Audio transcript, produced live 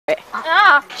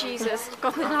Jesus.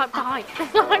 God, they like bite.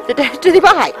 Do they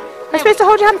bite? Am I supposed to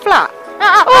hold your hand flat?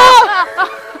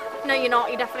 Oh! No, you're not.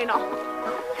 You're definitely not.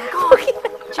 God.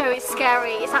 Joe, it's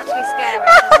scary. It's actually scary.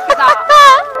 Look at that.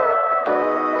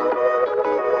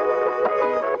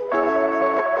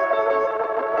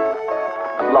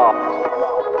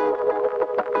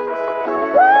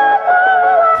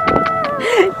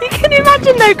 You can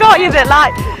imagine though, can't you, that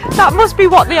like, that must be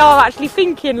what they are actually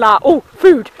thinking, like, oh,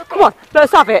 food, come on,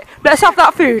 let's have it, let's have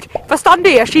that food. If I stand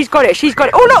here, she's got it,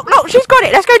 oh look, she's got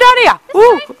it, let's go down here.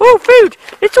 Oh, food,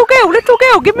 little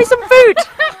girl, give me some food.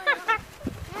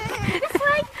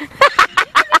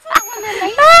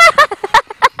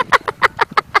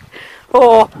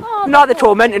 Oh, now they're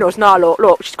tormenting us now,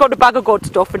 look, she's got the bag of good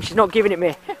stuff and she's not giving it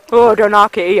me. Oh, I don't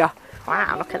like it here.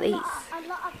 Wow, look at these.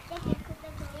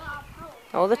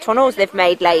 All the tunnels they've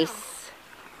made, Lace.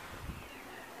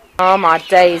 Oh my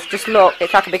days, just look,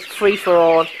 it's like a big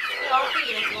free-for-all.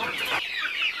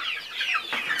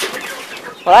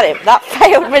 Well, that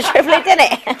failed miserably,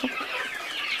 didn't it?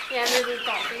 Yeah, maybe we've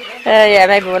got to feed them. Yeah,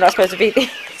 maybe we're not supposed to feed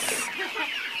these.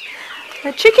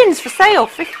 The chickens for sale,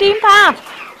 £15.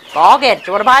 Bargain. Do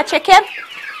you want to buy a chicken? Do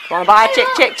you want to buy a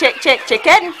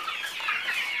chicken?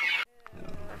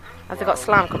 Have they got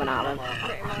slime coming out of them?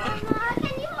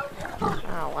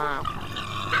 Oh wow.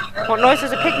 What noise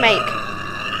does a pig make?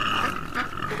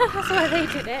 That's why they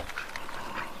did it.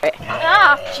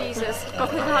 Ah, Jesus. God,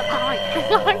 they like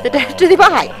bite. Do they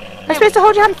bite? Am I supposed to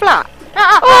hold your hand flat?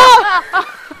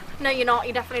 No, you're not.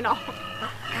 You're definitely not.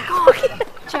 God.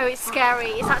 Joe, it's scary.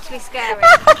 It's actually scary.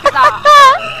 Look at that.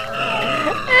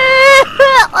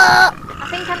 I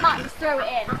think I might just throw it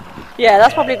in. Yeah,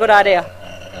 that's probably a good idea.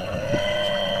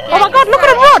 Yeah, oh my God, look at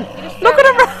him run! Look at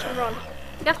him run!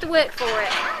 You'd have to work for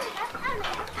it.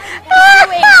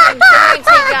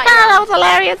 That was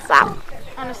hilarious, Sam.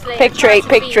 Honestly. Pig treat.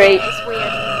 It's weird.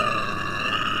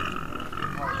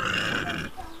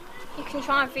 You can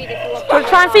try and feed it if you want. Do you want to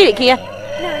try and feed it, Kia? No,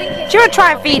 do you want to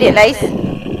try and feed it, Lace?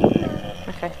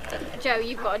 Okay. Joe,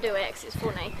 you've got to do it because it's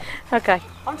funny. Okay.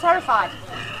 I'm terrified.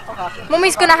 Oh God.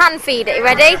 Mummy's going to hand feed it. You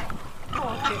ready?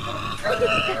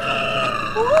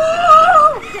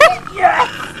 Yes!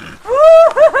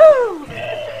 Woohoo!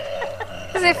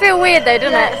 Does it feel weird though,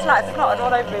 doesn't it? It's like it's plotted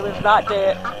all over me with that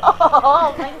dirt.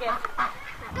 Oh, thank you.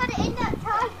 Got it in that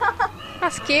time.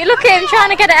 That's cute. Look at him trying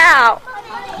to get it out.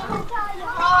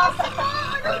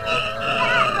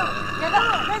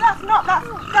 No, that's not.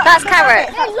 That's carrot.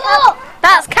 Hey, look!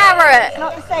 That's carrot.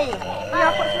 Not the same.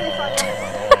 Yeah, what's really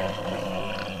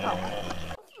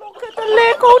Look at the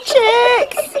little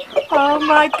chicks. Oh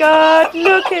my God,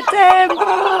 look at them.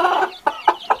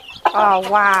 Oh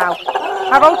wow.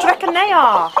 How old do you reckon they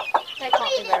are? They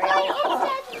can't be very old.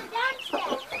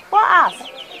 What has?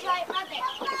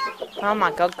 Oh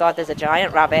my God, there's a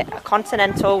giant rabbit. A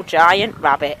continental giant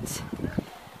rabbit.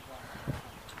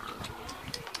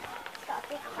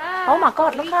 Oh my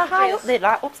God, look how high up the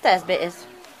like, upstairs bit is.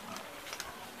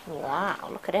 Wow,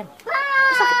 look at him.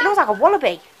 It looks like a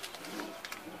wallaby.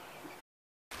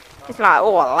 It's like,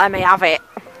 oh, let me have it.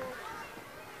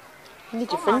 You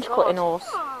need your fringe cutting horse.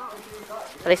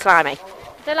 Are they slimy?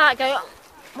 They like go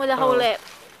with a whole lip.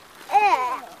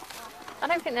 I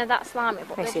don't think they're that slimy,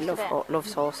 but Tracy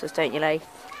loves horses, don't you, Leigh?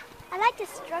 I like to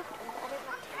stroke them, but I don't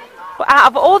like to feed them. But out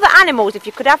of all the animals, if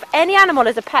you could have any animal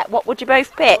as a pet, what would you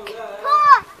both pick?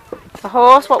 Horse! A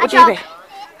horse? What would you pick?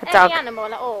 A dog. Any animal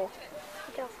at all.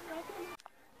 A dog.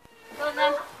 Go on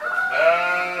then.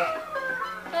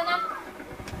 Go on then.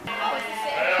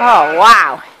 Oh,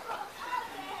 wow.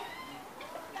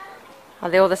 Are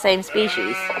they all the same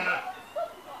species?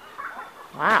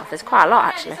 Wow, there's quite a lot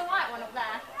actually. There's a white one up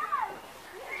there.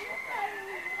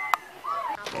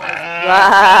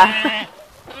 Wow.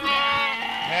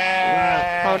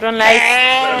 Well done,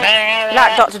 Lace.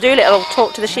 Like Dr. Dolittle,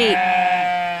 talk to the sheep.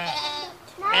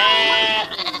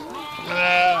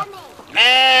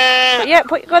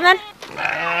 Go on then.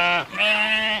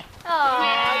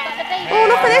 Oh,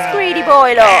 look at this greedy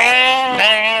boy, look.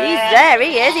 He's there,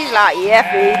 he is. He's like, yeah,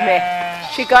 feed me.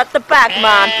 She got the bag,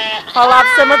 man. I'll have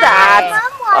some of that.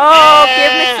 Oh,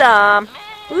 give me some.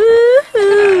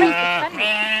 Woohoo.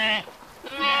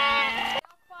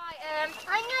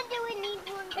 I'm not doing need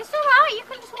one. It's alright, you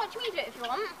can just watch me do it if you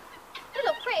want. They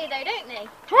look pretty though, don't they?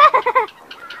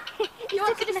 You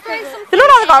want to just throw some? They look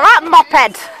like they've got a right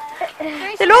moped.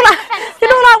 They look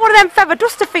like one of them feather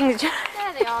duster things. There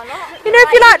they are, look. You know,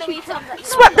 if you like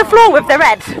swept the floor with their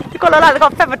head, they've got like they've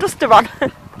got feather duster on.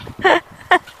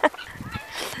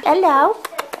 Hello.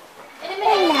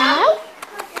 Hello.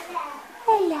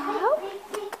 Hello.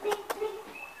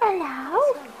 Hello.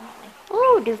 Oh,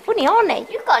 Oh, they're funny, aren't they?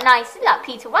 You've got a nice, like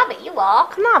Peter Rabbit, you are.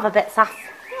 Can I have a bit, Saf?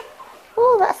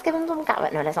 Oh, let's give him some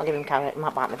carrot. No, let's not give him carrot. It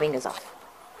might bite my fingers off.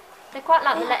 They quite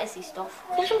like the lettucey stuff.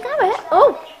 Give some carrot.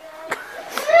 Oh.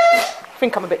 I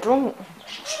think I'm a bit drunk.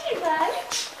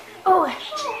 Oh.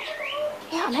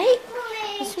 Yeah, mate.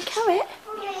 There's some carrot.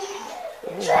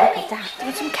 Oh, look at that.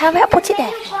 There's some carrot. I'll put it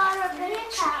there.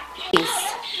 Please.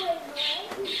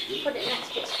 Put it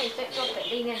next to its face, don't drop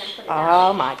it, lean in and put it down.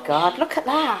 Oh my God, look at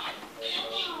that.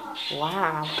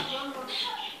 Wow.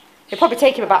 It'll probably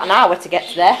take him about an hour to get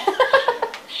to there.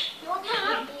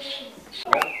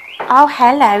 Oh,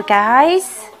 hello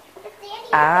guys.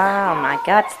 Oh my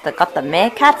God, they've got the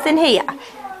meerkats in here.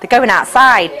 They're going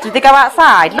outside. Did they go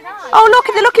outside? Oh look,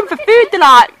 they're looking for food. They're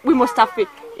like, we must have food.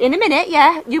 In a minute,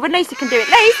 yeah. You and Lacey can do it.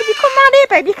 Lacey, if you come round here,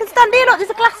 babe, you can stand here. Look, there's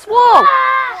a glass wall.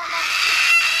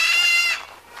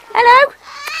 Hello?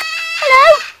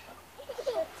 Hello?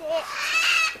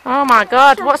 Oh my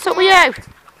God, what's up with you?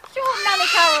 Shut up, Nanny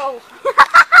Carol.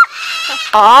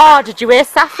 Oh, did you hear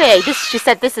Safi? She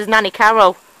said this is Nanny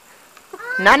Carol.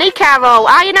 Nanny Carol,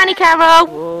 are you Nanny Carol?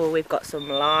 Oh, we've got some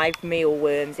live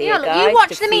mealworms here, Look, guys. you watch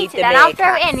to the meat feed then, I'll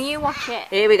throw it meerkats. in and you watch it.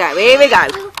 Here we go, here we go.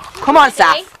 Come on,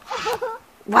 Saf.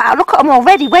 Wow, look at them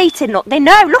already waiting, look. They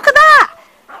know, look at that.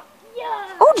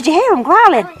 Yeah. Oh, did you hear them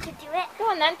growling? I want to do it. Go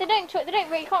on then,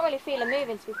 you can't really feel them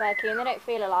moving to be fair, Keen, they don't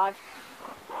feel alive.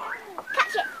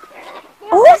 Catch it.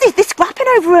 Oh, they're scrapping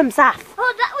over them, Saf.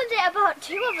 Oh, that one's it about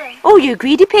 2 of them. Oh, you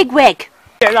greedy pigwig.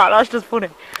 Yeah, that's just funny.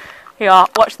 Here,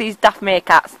 watch these daft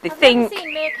meerkats. They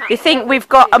think we've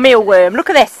got a mealworm. Look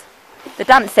at this. They're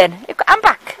dancing. I'm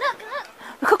back.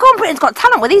 Look, go on, Britain's got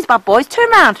talent with these bad boys. Turn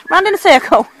round in a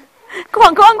circle. Go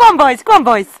on, boys. Go on,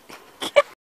 boys.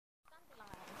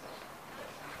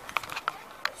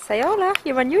 Say hola,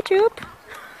 you're on YouTube.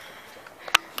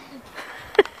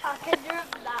 I can do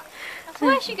that. That's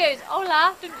why she goes,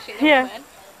 hola, doesn't she? Yeah.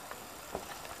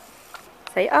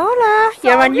 Say hola,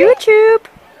 you're on YouTube.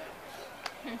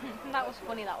 That was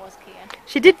funny, that was, Kian.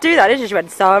 She did do that, didn't she? She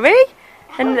went, sorry.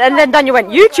 And then Daniel went,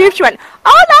 YouTube. She went,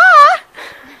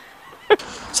 hola.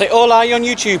 Say hola, you're on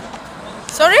YouTube.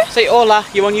 Sorry? Say hola,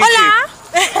 you're on YouTube.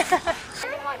 Hola.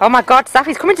 Oh my God,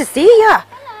 Safi's coming to see you.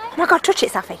 Oh my God, touch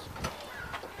it, Safi.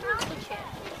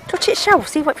 Touch it, show.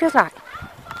 See what it feels like.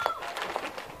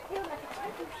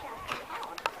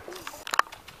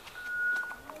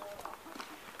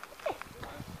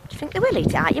 Do you think they will eat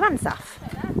it out your hand, Saf?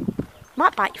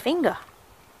 Might bite your finger.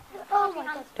 Oh my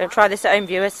God. Don't try this at home,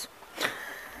 viewers.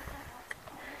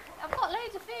 I've got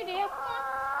loads of food here.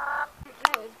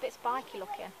 No, it's a bit spiky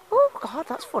looking. Oh God,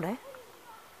 that's funny.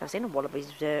 I've seen a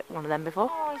wallaby's one of them before.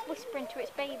 Oh, it's whispering to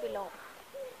its baby, look.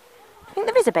 I think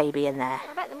there is a baby in there.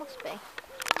 I bet there must be.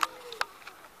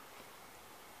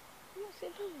 What's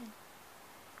it doing?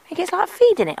 I think it's like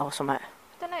feeding it or something. I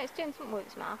don't know, it's doing something with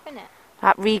its mouth, isn't it?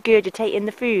 Like regurgitating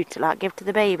the food to like give to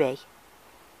the baby.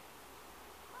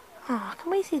 Oh,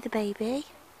 can we see the baby?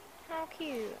 How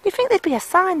cute. You'd think there'd be a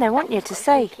sign there, wouldn't you, to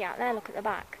say? Out there, look at the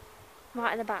back.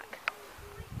 Right at the back.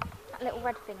 That little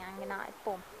red thing hanging out its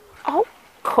bum. Oh,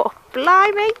 God,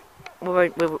 blimey!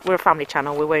 We're a family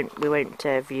channel. We won't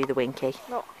view the Winky.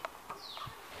 Look.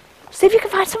 See if you can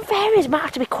find some fairies. Might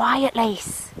have to be quiet,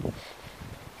 Lace.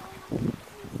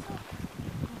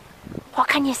 What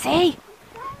can you see?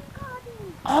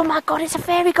 Oh my God, it's a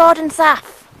fairy garden, Saf.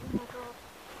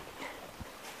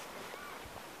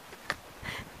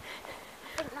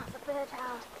 I think that's a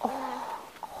birdhouse. Oh,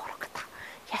 look at that.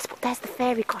 Yes, but there's the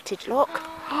fairy cottage, look.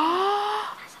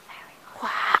 Oh, That's a fairy.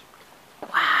 wow.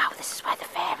 Wow, this is where the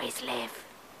fairies live.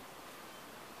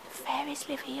 The fairies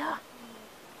live here.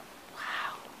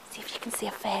 Wow. See if you can see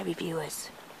a fairy, viewers.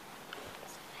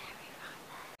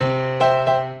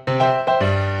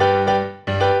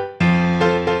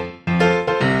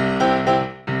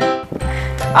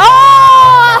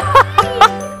 Oh!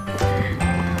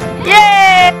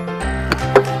 Yay!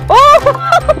 Oh!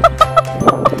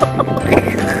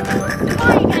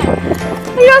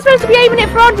 You're not supposed to be aiming it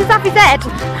for onto Safi's head.